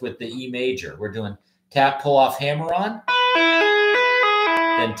started with the E major. We're doing tap, pull off, hammer on,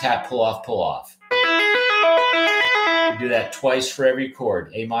 then tap, pull off, pull off. We do that twice for every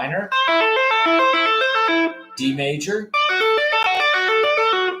chord. A minor, D major,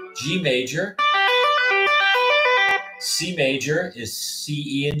 G major, C major is C,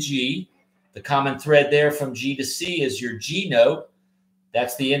 E, and G. The common thread there from G to C is your G note.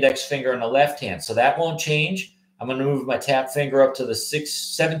 That's the index finger on the left hand. So that won't change. I'm going to move my tap finger up to the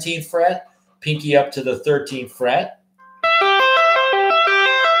 17th fret, pinky up to the 13th fret.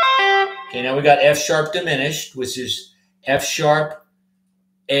 Okay, now we got F sharp diminished, which is F sharp,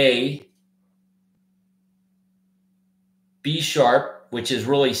 A, B sharp, which is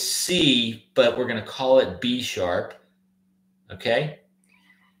really C, but we're going to call it B sharp. Okay.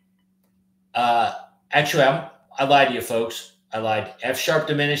 Actually, I lied to you, folks. I lied. F sharp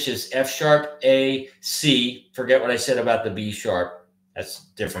diminished is F sharp, A, C. Forget what I said about the B sharp. That's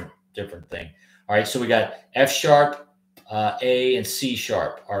different thing. All right, so we got F sharp, A, and C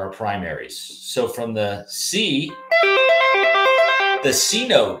sharp are our primaries. So from the C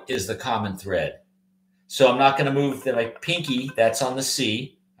note is the common thread. So I'm not going to move my pinky. That's on the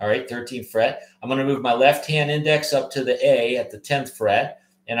C. All right, 13th fret. I'm going to move my left hand index up to the A at the 10th fret.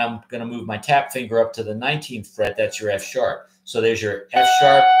 and I'm going to move my tap finger up to the 19th fret. That's your F sharp. So there's your F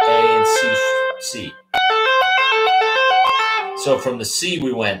sharp, A, and C. So from the C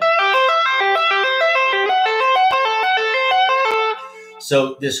we went.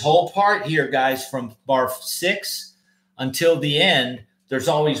 So this whole part here, guys, from bar 6 until the end, there's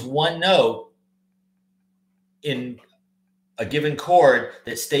always one note in a given chord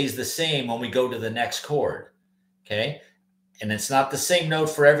that stays the same when we go to the next chord, okay? And it's not the same note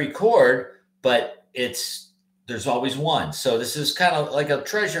for every chord, but there's always one. So this is kind of like a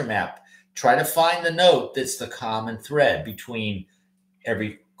treasure map. Try to find the note that's the common thread between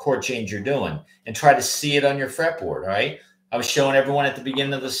every chord change you're doing, and try to see it on your fretboard, all right? I was showing everyone at the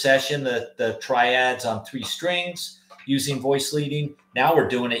beginning of the session the triads on 3 strings using voice leading. Now we're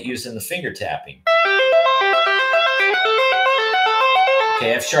doing it using the finger tapping.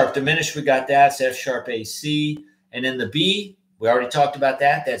 Okay, F sharp diminished, we got that. It's F sharp, A, C. And then the B, we already talked about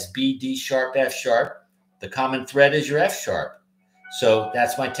that. That's B, D sharp, F sharp. The common thread is your F sharp. So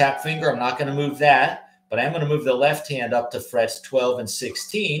that's my tap finger. I'm not going to move that, but I'm going to move the left hand up to frets 12 and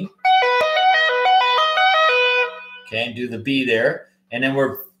 16. Okay, and do the B there. And then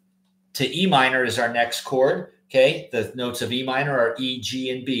we're to E minor is our next chord. Okay, the notes of E minor are E, G,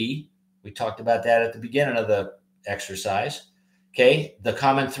 and B. We talked about that at the beginning of the exercise. Okay, the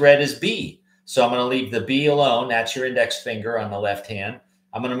common thread is B. So I'm going to leave the B alone. That's your index finger on the left hand.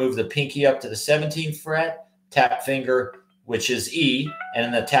 I'm going to move the pinky up to the 17th fret, tap finger, which is E, and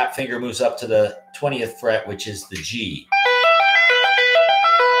then the tap finger moves up to the 20th fret, which is the G.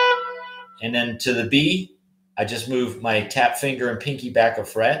 And then to the B, I just move my tap finger and pinky back a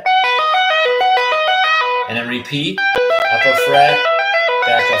fret. And then repeat, up a fret,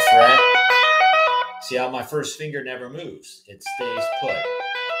 back a fret. See how my first finger never moves. It stays put.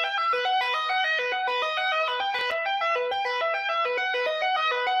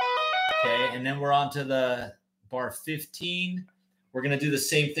 Okay, and then we're on to the bar 15. We're going to do the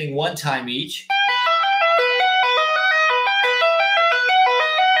same thing one time each.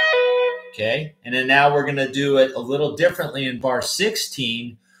 Okay, and then now we're going to do it a little differently in bar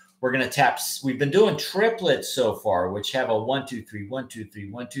 16. We're going to tap. We've been doing triplets so far, which have a 1, 2, 3, 1, 2, 3,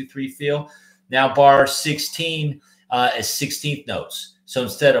 1, 2, 3 feel. Now bar 16 is 16th notes. So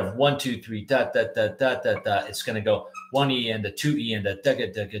instead of 1, 2, 3, dot, dot, dot, dot, dot, dot, it's going to go 1 E and a 2 E and a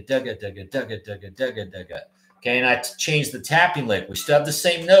dugga, dugga, dugga, dugga, dugga, dugga, dugga, dugga. Okay, and I changed the tapping lick. We still have the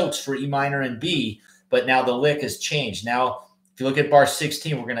same notes for E minor and B, but now the lick has changed. Now, if you look at bar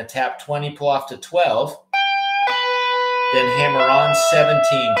 16, we're going to tap 20, pull off to 12, then hammer on 17,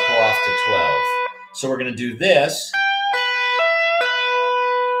 pull off to 12. So we're going to do this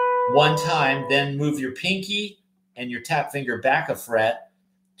one time, then move your pinky and your tap finger back a fret.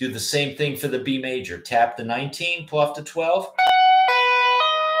 Do the same thing for the B major. Tap the 19, pull off to 12.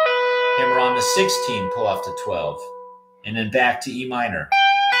 Hammer on the 16, pull off to 12. And then back to E minor.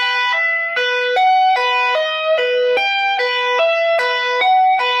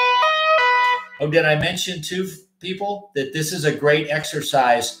 Oh, did I mention too, people, that this is a great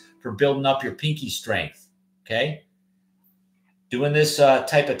exercise for building up your pinky strength, okay? Doing this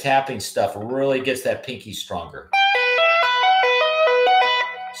type of tapping stuff really gets that pinky stronger.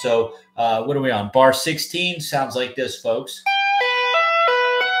 So what are we on? Bar 16 sounds like this, folks.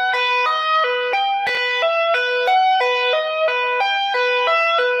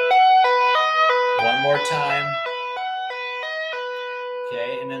 One more time.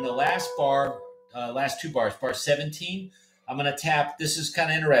 Okay, and then the last bar, last 2 bars, bar 17, I'm going to tap. This is kind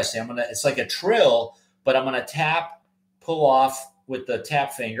of interesting. It's like a trill, but I'm going to tap, pull off with the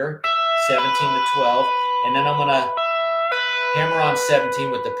tap finger, 17 to 12, and then I'm going to hammer on 17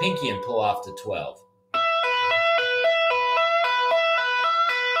 with the pinky and pull off to 12.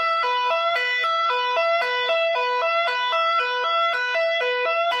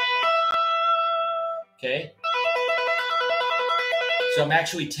 Okay. So I'm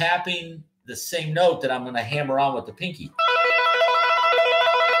actually tapping the same note that I'm going to hammer on with the pinky.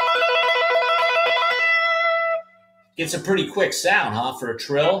 Gets a pretty quick sound, huh, for a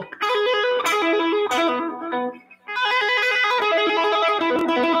trill?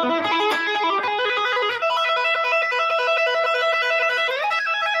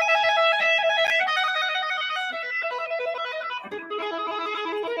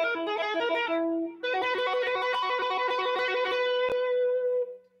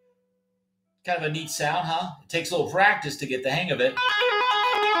 Kind of a neat sound, huh? It takes a little practice to get the hang of it.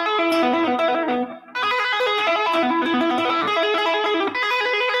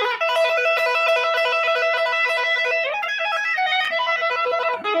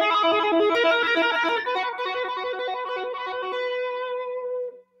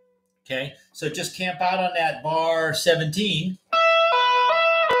 Okay, so just camp out on that bar 17.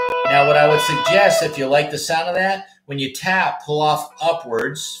 Now, what I would suggest, if you like the sound of that, when you tap, pull off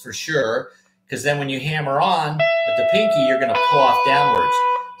upwards for sure, because then when you hammer on with the pinky, you're going to pull off downwards.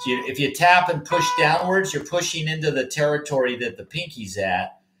 So if you tap and push downwards, you're pushing into the territory that the pinky's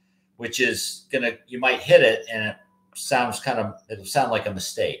at, which is you might hit it and it'll sound like a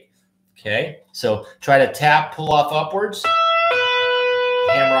mistake. Okay, so try to tap, pull off upwards,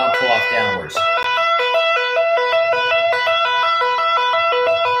 hammer on, pull off downwards.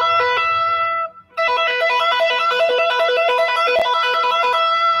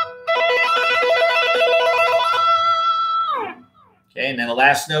 Okay, and then the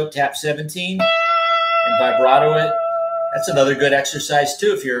last note, tap 17 and vibrato it. That's another good exercise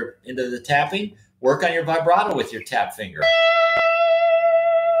too. If you're into the tapping, work on your vibrato with your tap finger.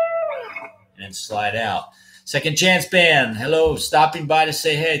 And then slide out. Second Chance Band, hello, stopping by to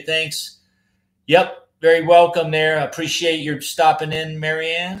say hey, thanks. Yep, very welcome there. I appreciate your stopping in,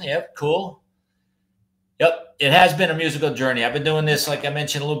 Marianne. Yep, cool. Yep, it has been a musical journey. I've been doing this, like I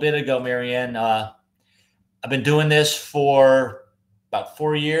mentioned a little bit ago, Marianne. I've been doing this for about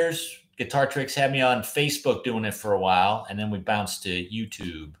 4 years. Guitar Tricks had me on Facebook doing it for a while, and then we bounced to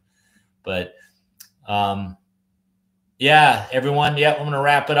YouTube. But yeah, everyone, I'm going to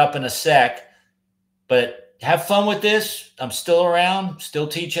wrap it up in a sec. But have fun with this. I'm still around, still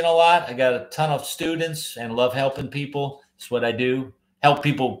teaching a lot. I got a ton of students and love helping people. It's what I do. Help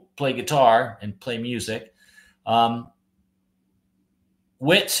people play guitar and play music.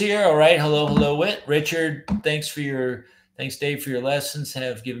 Whit's here. All right. Hello, hello, Whit. Richard, thanks, Dave, for your lessons.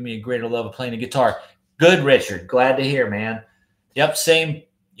 Have given me a greater love of playing the guitar. Good, Richard. Glad to hear, man. Yep, same.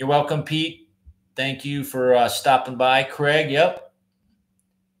 You're welcome, Pete. Thank you for stopping by. Craig, yep.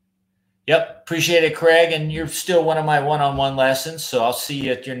 Yep, appreciate it, Craig. And you're still one of my one-on-one lessons, so I'll see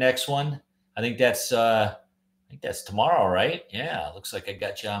you at your next one. I think that's tomorrow, right? Yeah, looks like I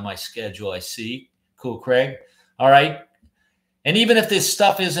got you on my schedule. I see. Cool, Craig. All right. And even if this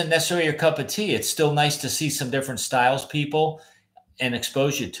stuff isn't necessarily your cup of tea, it's still nice to see some different styles, people, and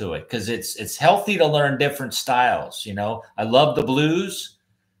expose you to it, because it's healthy to learn different styles. You know, I love the blues,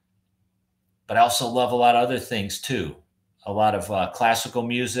 but I also love a lot of other things too. A lot of classical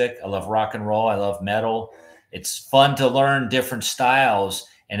music. I love rock and roll. I love metal. It's fun to learn different styles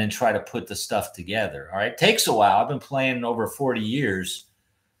and then try to put the stuff together. All right. It takes a while. I've been playing over 40 years,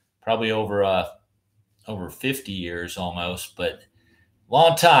 probably over 50 years almost, but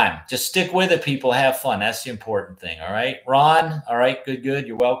long time. Just stick with it, people. Have fun. That's the important thing. All right. Ron. All right. Good.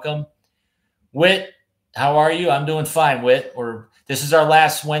 You're welcome. Whit, how are you? I'm doing fine, Whit. This is our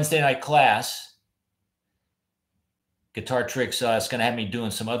last Wednesday night class. Guitar Tricks is going to have me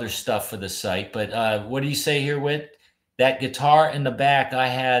doing some other stuff for the site. But what do you say here, Whit? That guitar in the back, I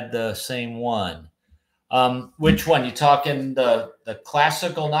had the same one. Which one? You talking the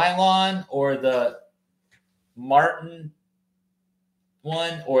classical nylon or the Martin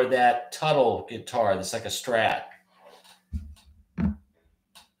one, or that Tuttle guitar that's like a Strat? All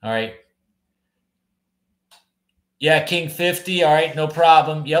right. Yeah, King 50. All right, no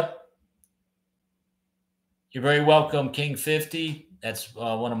problem. Yep. You're very welcome, King 50. That's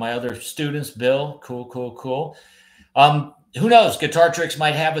one of my other students, Bill. Cool. Who knows? Guitar Tricks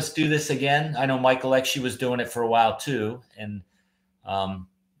might have us do this again. I know Michael Leckie was doing it for a while too. And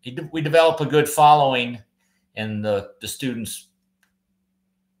we develop a good following, and the students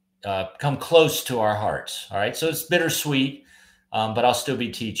come close to our hearts. All right. So it's bittersweet, but I'll still be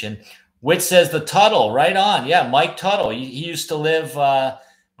teaching. Whit says the Tuttle, right on. Yeah, Mike Tuttle. He used to live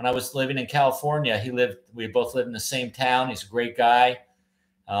when I was living in California. We both lived in the same town. He's a great guy.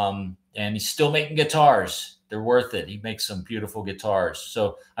 And he's still making guitars. They're worth it. He makes some beautiful guitars.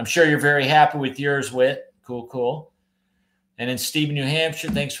 So I'm sure you're very happy with yours, Whit. Cool. And in Steve, New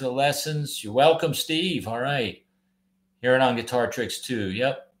Hampshire, thanks for the lessons. You're welcome, Steve. All right. Hearing on Guitar Tricks too.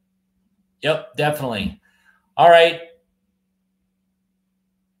 Yep, definitely. All right.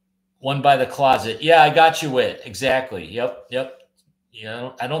 One by the closet. Yeah, I got you, Whit. Exactly. Yep. You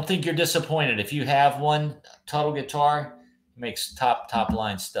know, I don't think you're disappointed. If you have one Tuttle guitar, it makes top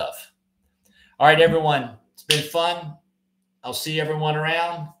line stuff. All right, everyone. It's been fun. I'll see everyone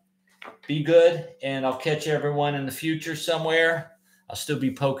around. Be good, and I'll catch everyone in the future somewhere. I'll still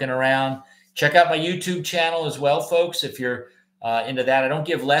be poking around. Check out my YouTube channel as well, folks, if you're into that. I don't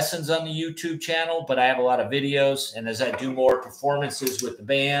give lessons on the YouTube channel, but I have a lot of videos, and as I do more performances with the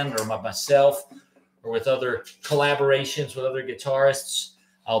band or myself or with other collaborations with other guitarists,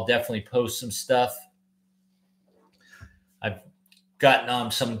 I'll definitely post some stuff. I've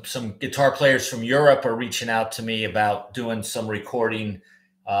gotten some guitar players from Europe are reaching out to me about doing some recording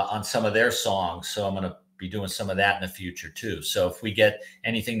on some of their songs. So I'm going to be doing some of that in the future too. So if we get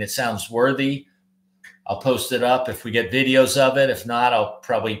anything that sounds worthy, I'll post it up. If we get videos of it, if not, I'll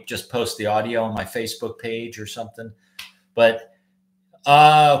probably just post the audio on my Facebook page or something. But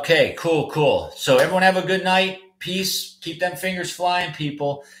okay, cool. So everyone have a good night. Peace. Keep them fingers flying,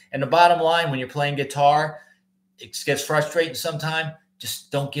 people. And the bottom line, when you're playing guitar, it gets frustrating sometimes.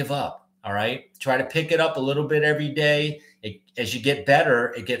 Just don't give up. All right. Try to pick it up a little bit every day. As you get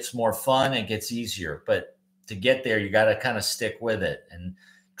better, it gets more fun and gets easier. But to get there, you got to kind of stick with it. And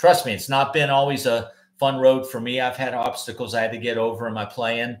trust me, it's not been always a fun road for me. I've had obstacles I had to get over in my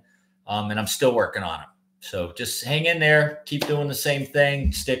playing, and I'm still working on them. So just hang in there. Keep doing the same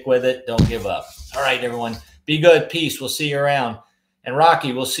thing. Stick with it. Don't give up. All right, everyone. Be good. Peace. We'll see you around. And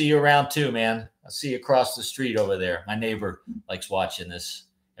Rocky, we'll see you around too, man. I'll see you across the street over there. My neighbor likes watching this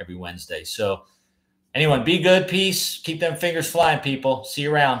every Wednesday. So anyone, be good. Peace. Keep them fingers flying, people. See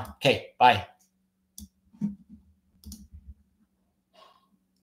you around. Okay, bye.